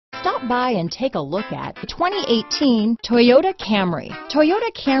Stop by and take a look at the 2018 Toyota Camry.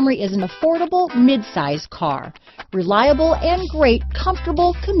 Toyota Camry is an affordable mid-size car, reliable and great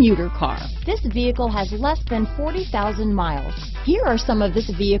comfortable commuter car. This vehicle has less than 40,000 miles. Here are some of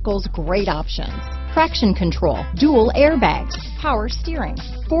this vehicle's great options: traction control, dual airbags, power steering,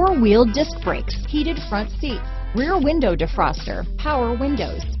 four-wheel disc brakes, heated front seats, rear window defroster, power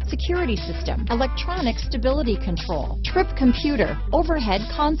windows, security system, electronic stability control, trip computer, overhead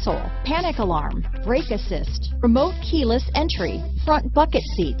console, panic alarm, brake assist, remote keyless entry, front bucket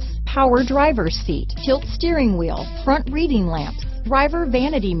seats, power driver's seat, tilt steering wheel, front reading lamps, driver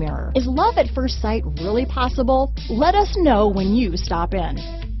vanity mirror. Is love at first sight really possible? Let us know when you stop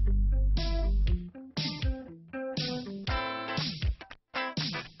in.